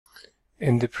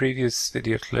In the previous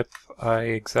video clip, I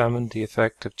examined the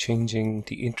effect of changing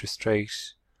the interest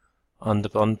rate on the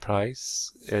bond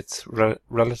price. It's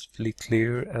relatively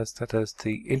clear that as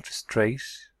the interest rate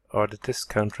or the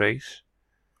discount rate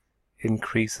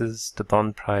increases, the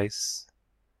bond price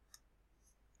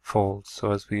falls.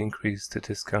 So as we increase the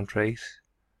discount rate,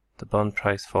 the bond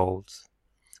price falls.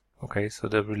 Okay, so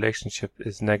the relationship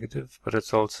is negative, but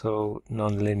it's also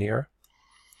non-linear.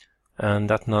 And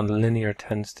that nonlinear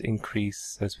tends to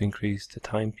increase as we increase the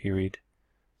time period.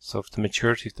 So if the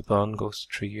maturity of the bond goes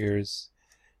to 3 years,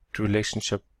 the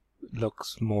relationship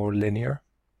looks more linear.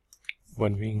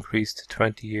 When we increase to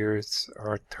 20 years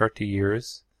or 30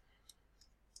 years,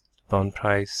 the bond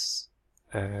price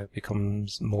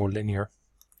becomes more linear.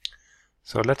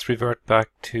 So let's revert back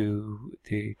to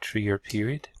the 3-year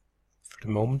period for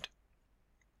the moment.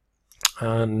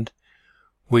 And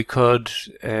we could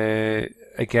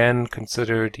again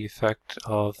consider the effect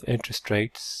of interest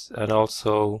rates and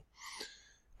also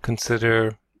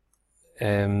consider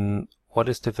what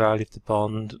is the value of the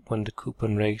bond when the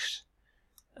coupon rate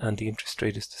and the interest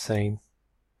rate is the same.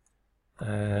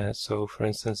 So for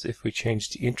instance, if we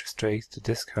change the interest rate, the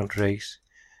discount rate,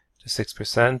 to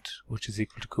 6%, which is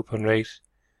equal to coupon rate,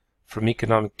 from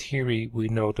economic theory we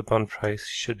know the bond price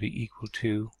should be equal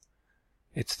to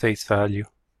its face value.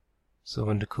 So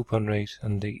when the coupon rate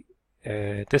and the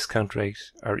discount rate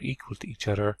are equal to each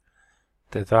other,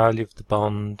 the value of the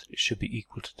bond should be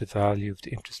equal to the value of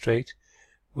the interest rate.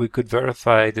 We could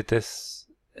verify that this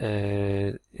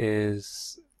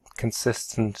is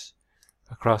consistent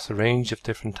across a range of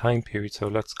different time periods. So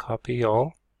let's copy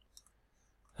all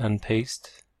and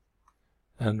paste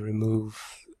and remove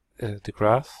the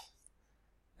graph,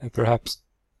 and perhaps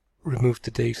remove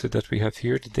the data that we have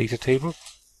here, the data table.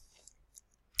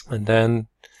 And then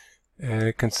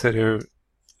consider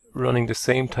running the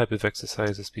same type of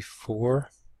exercise as before.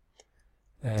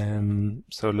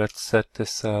 So let's set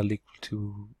this cell equal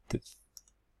to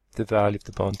the value of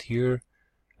the bond here,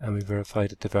 and we verify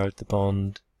that the value of the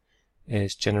bond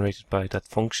is generated by that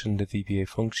function, the VBA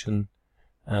function.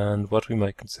 And what we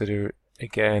might consider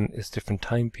again is different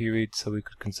time periods. So we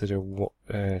could consider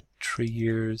 3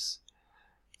 years,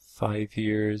 5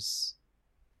 years,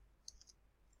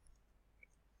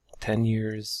 10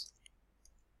 years.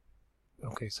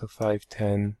 Okay, so 5,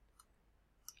 10,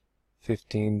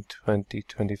 15, 20,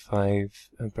 25,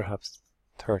 and perhaps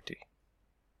 30.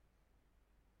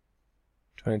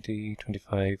 20,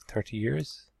 25, 30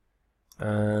 years.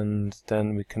 And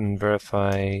then we can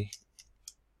verify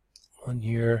 1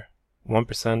 year,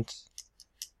 1%,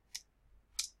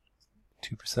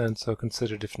 2%. So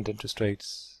consider different interest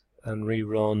rates and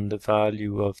rerun the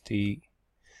value of the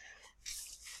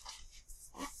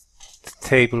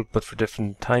table, but for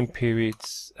different time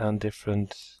periods and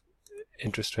different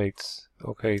interest rates.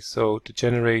 Okay, so to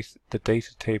generate the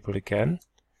data table again,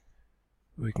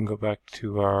 we can go back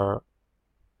to our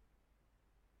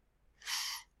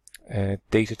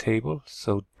data table.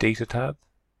 So data tab,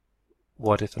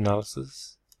 what if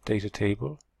analysis, data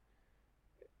table.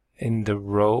 In the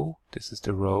row, this is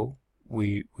the row,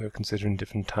 we're considering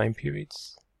different time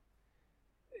periods.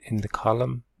 In the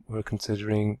column, we're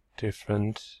considering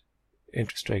different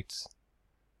interest rates.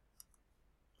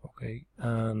 Okay,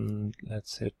 and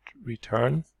let's hit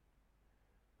return,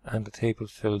 and the table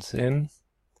fills in.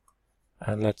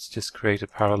 And let's just create a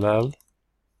parallel.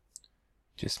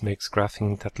 Just makes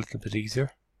graphing that little bit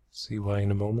easier. See why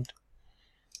in a moment.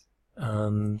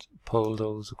 And pull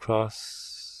those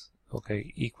across.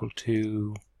 Okay, equal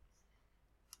to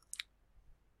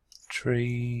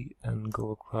 3, and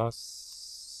go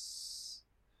across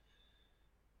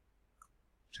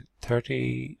to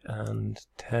 30, and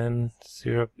 10,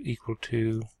 0 equal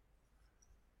to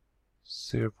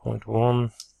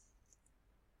 0.1,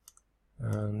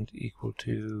 and equal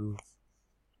to,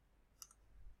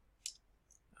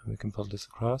 and we can pull this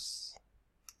across,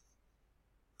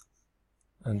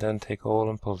 and then take all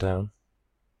and pull down.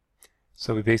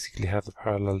 So we basically have the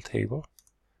parallel table.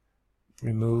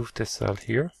 Remove this cell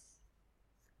here,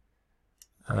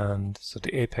 and so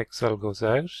the apex cell goes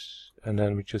out, and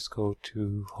then we just go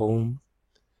to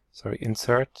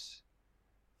insert,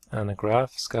 and a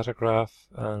graph, scatter graph,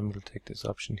 and we'll take this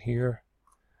option here.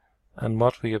 And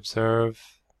what we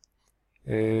observe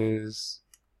is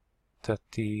that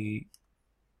the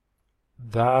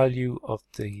value of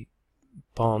the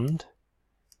bond,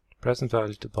 the present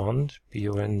value of the bond,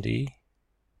 BOND,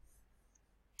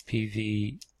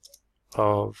 PV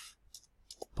of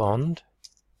bond,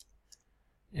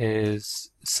 is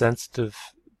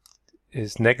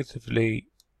negatively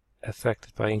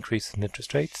affected by increase in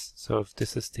interest rates. So if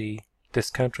this is the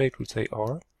discount rate, we'll say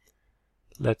R,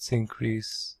 let's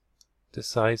increase the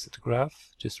size of the graph,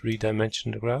 just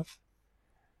redimension the graph,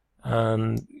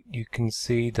 and you can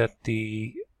see that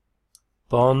the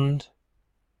bond,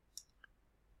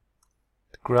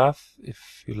 the graph,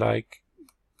 if you like,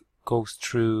 goes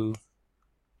through,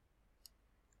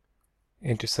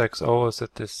 intersects always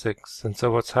at this 6. And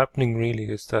so what's happening really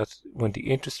is that when the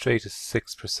interest rate is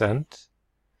 6%,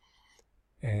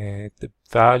 the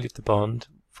value of the bond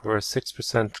for a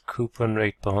 6% coupon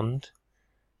rate bond,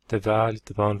 the value of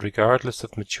the bond, regardless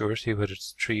of maturity, whether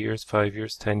it's 3 years, 5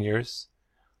 years, 10 years,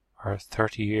 or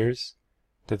 30 years,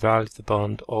 the value of the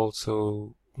bond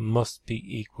also must be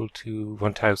equal to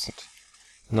 1000.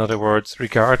 In other words,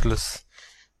 regardless,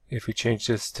 if we change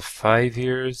this to 5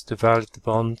 years, the value of the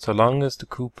bond, so long as the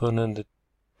coupon and the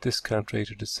discount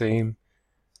rate are the same,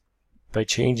 by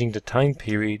changing the time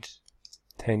period,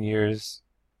 10 years,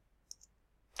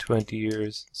 20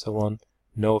 years, so on,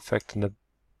 no effect on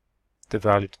the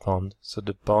value of the bond. So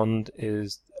the bond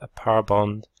is a par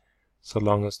bond so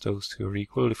long as those two are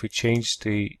equal. If we change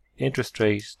the interest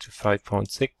rate to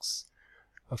 5.6,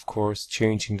 of course,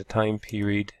 changing the time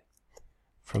period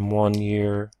from 1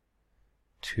 year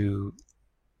to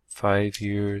 5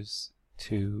 years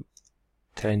to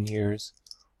 10 years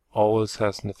always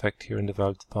has an effect here in the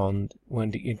value of the bond.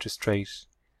 When the interest rate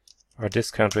or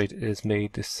discount rate is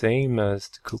made the same as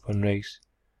the coupon rate,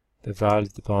 the value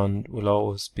of the bond will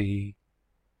always be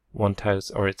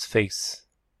 1000, or its face,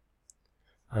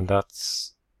 and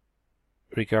that's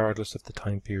regardless of the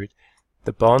time period.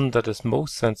 The bond that is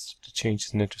most sensitive to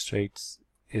changes in interest rates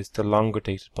is the longer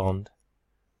dated bond.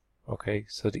 Okay,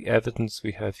 so the evidence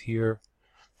we have here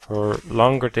for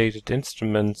longer dated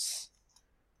instruments,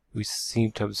 we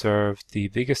seem to observe the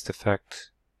biggest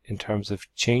effect in terms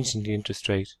of changing the interest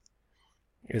rate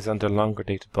is on the longer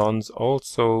dated bonds.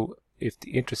 Also, if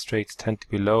the interest rates tend to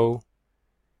be low,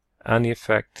 any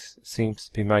effect seems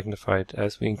to be magnified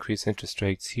as we increase interest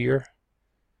rates here.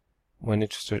 When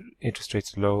interest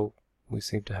rates are low, we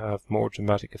seem to have more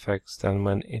dramatic effects than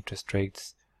when interest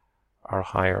rates are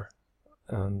higher.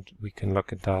 And we can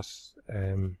look at that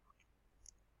in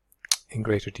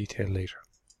greater detail later.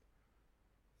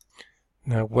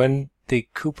 Now, when the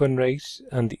coupon rate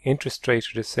and the interest rate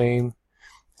are the same,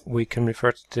 we can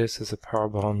refer to this as a par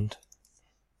bond.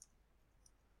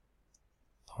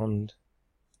 And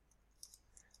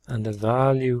the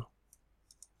value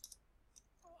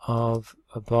of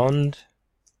a bond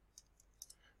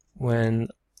when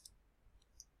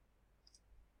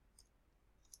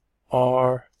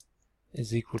R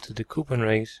is equal to the coupon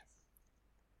rate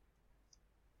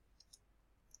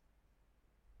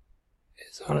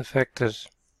is unaffected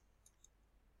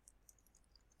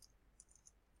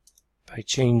by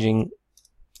changing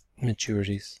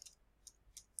maturities,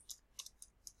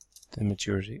 the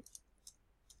maturity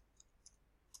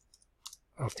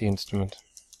of the instrument.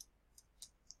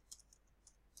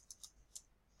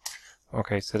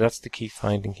 Okay, so that's the key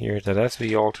finding here, that as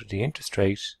we alter the interest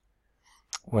rate,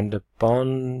 when the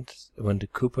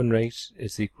coupon rate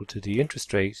is equal to the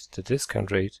interest rate, the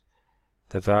discount rate,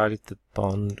 the value of the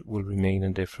bond will remain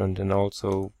indifferent, and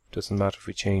also doesn't matter if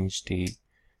we change the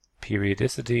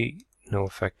periodicity, no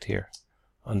effect here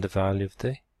on the value of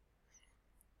the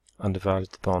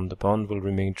bond. The bond will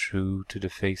remain true to the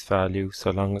face value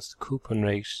so long as the coupon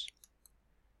rate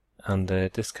and the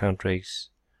discount rate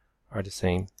are the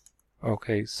same.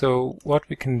 Okay, so what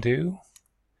we can do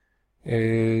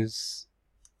is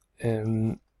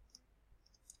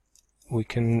we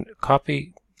can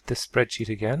copy the spreadsheet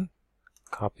again,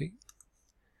 copy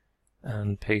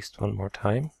and paste one more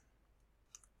time,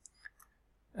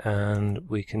 and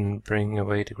we can bring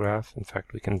away the graph. In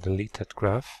fact, we can delete that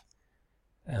graph,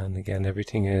 and again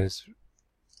everything is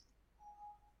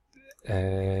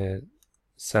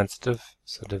sensitive,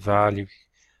 so the values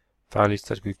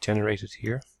that we've generated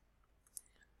here.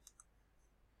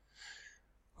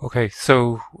 Okay,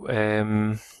 so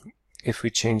if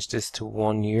we change this to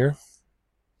 1 year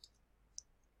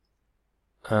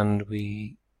and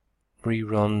we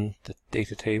rerun the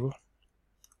data table,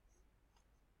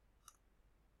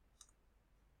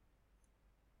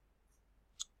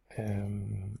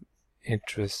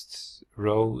 interest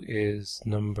row is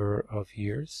number of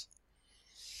years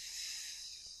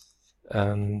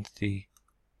and the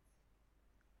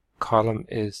column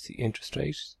is the interest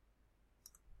rate.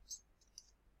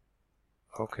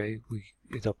 Okay,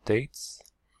 it updates,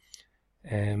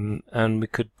 and we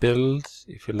could build,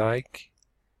 if you like,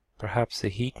 perhaps a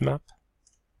heat map.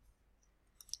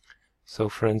 So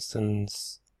for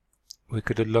instance, we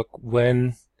could look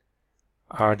when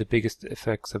are the biggest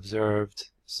effects observed.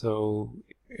 So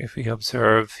if we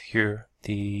observe here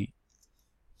the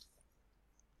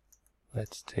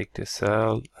Let's take this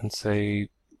cell and say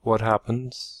what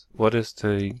happens, what is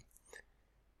the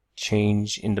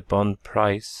change in the bond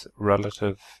price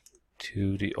relative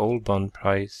to the old bond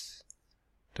price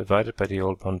divided by the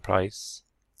old bond price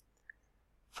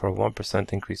for a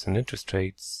 1% increase in interest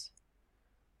rates.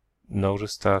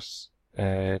 Notice that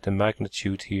the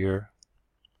magnitude here,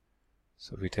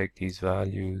 so if we take these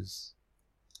values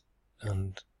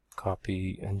and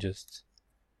copy and just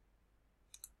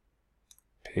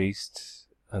paste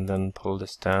and then pull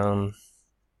this down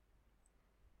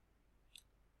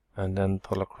and then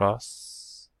pull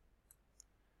across,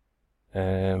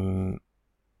 and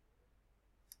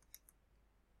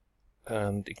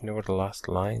ignore the last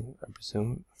line, I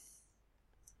presume.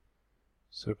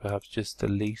 So perhaps just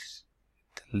delete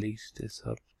this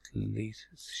up, delete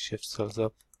shift cells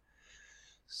up,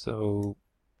 so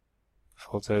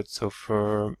falls out. So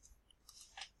for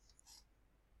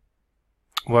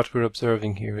what we're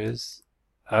observing here is,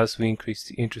 as we increase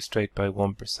the interest rate by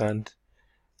 1%,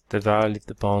 the value of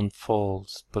the bond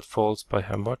falls, but falls by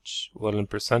how much? Well, in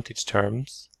percentage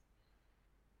terms,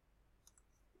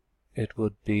 it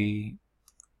would be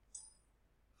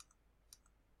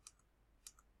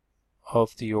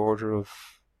of the order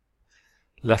of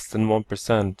less than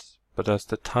 1%, but as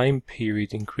the time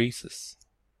period increases,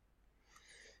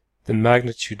 the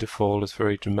magnitude of fall is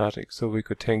very dramatic. So we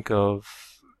could think of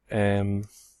any,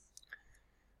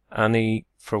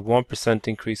 for 1%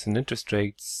 increase in interest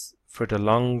rates, for the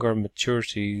longer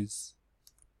maturities,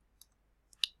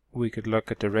 we could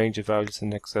look at the range of values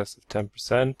in excess of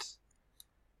 10%,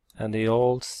 and they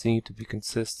all seem to be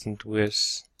consistent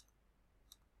with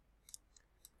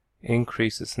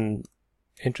increases in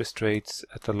interest rates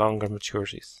at the longer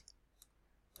maturities.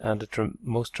 And the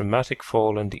most dramatic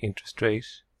fall in the interest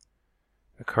rate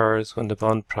occurs when the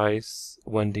bond price,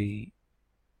 when the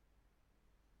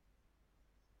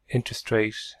interest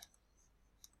rate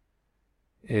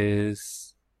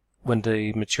is, when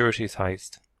the maturity is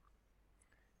highest.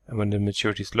 And when the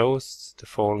maturity is lowest, the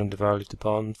fall in the value of the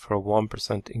bond for a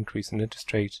 1% increase in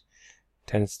interest rate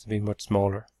tends to be much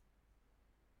smaller.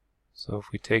 So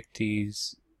if we take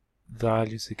these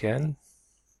values again,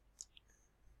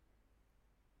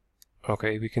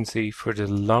 okay, we can see for the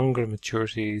longer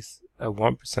maturities, a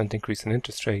 1% increase in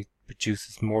interest rate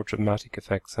produces more dramatic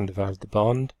effects on the value of the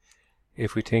bond.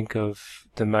 If we think of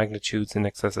the magnitudes in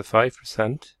excess of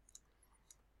 5%,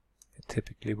 it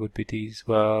typically would be these,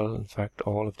 well, in fact,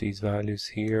 all of these values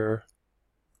here.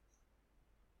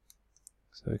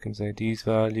 So we can say these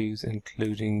values,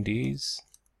 including these,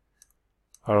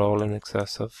 are all in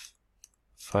excess of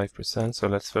 5%. So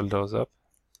let's fill those up.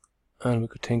 And we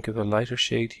could think of a lighter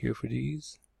shade here for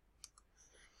these.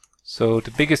 So the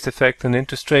biggest effect on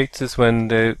interest rates is when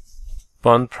the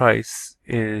bond price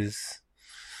is,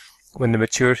 when the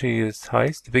maturity is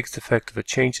highest. The biggest effect of a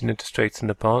change in interest rates in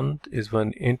the bond is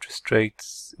when interest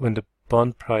rates, when the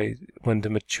bond price, when the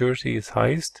maturity is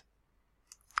highest.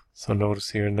 So notice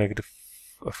here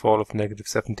a fall of negative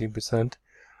 17%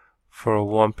 for a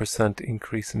 1%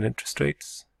 increase in interest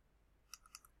rates.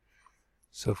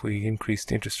 So if we increase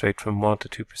the interest rate from 1 to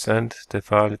 2%, the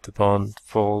value of the bond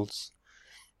falls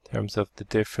in terms of the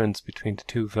difference between the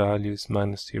two values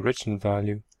minus the original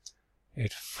value.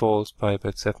 It falls by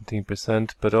about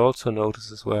 17%, but also notice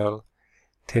as well,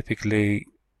 typically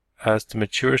as the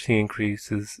maturity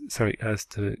increases, as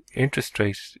the interest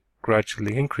rate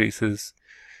gradually increases,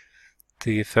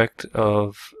 the effect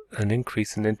of an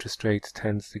increase in interest rates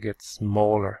tends to get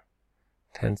smaller,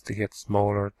 and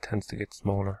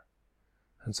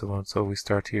so on. So we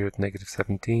start here at negative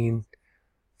 17.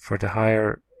 For the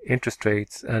higher interest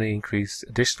rates, any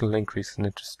additional increase in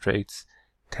interest rates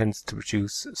tends to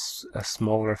produce a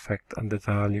smaller effect on the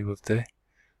value of the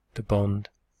bond.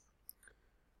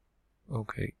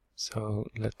 Okay, so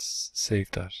let's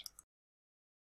save that.